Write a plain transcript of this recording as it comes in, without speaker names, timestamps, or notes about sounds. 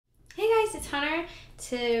it's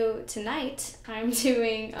Hunter. Tonight I'm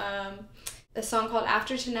doing a song called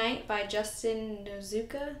After Tonight by Justin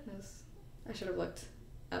Nozuka. I should have looked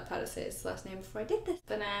up how to say his last name before I did this.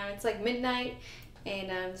 But it's like midnight,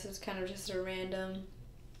 and this is kind of just a random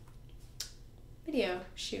video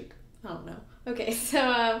shoot. I don't know. Okay,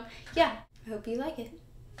 so yeah, I hope you like it.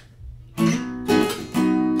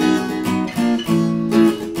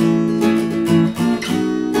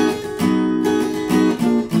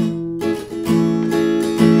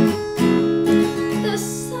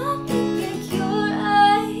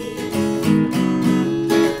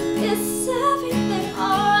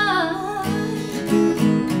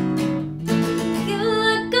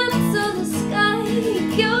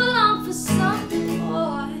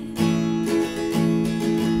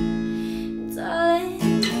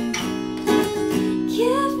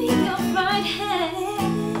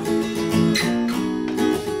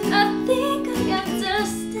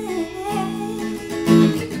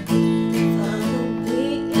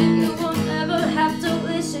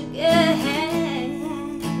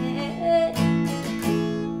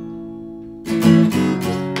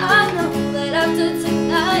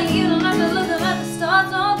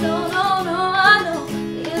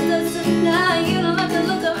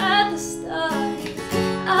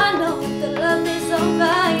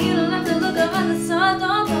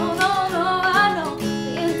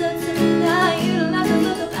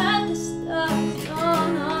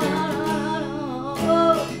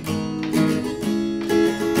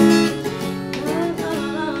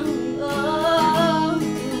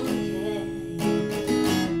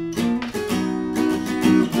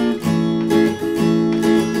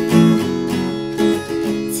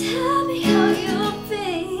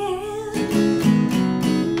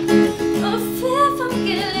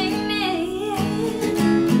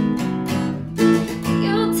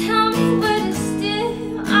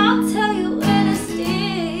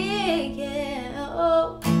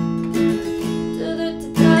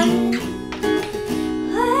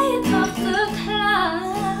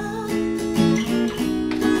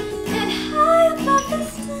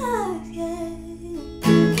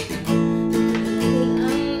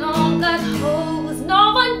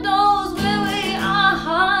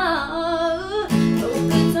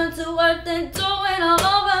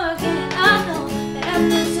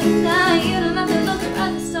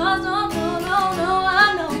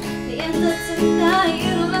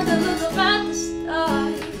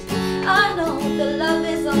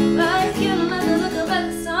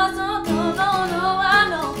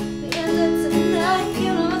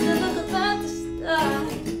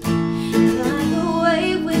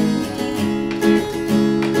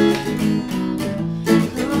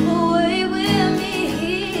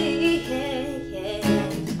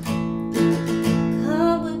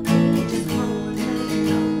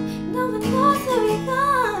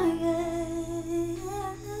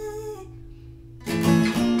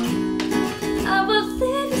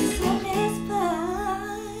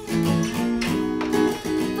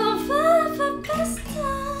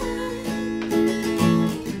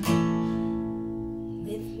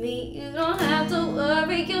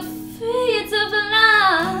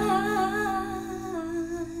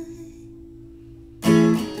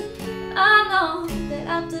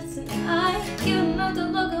 After tonight, you don't have to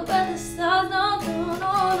look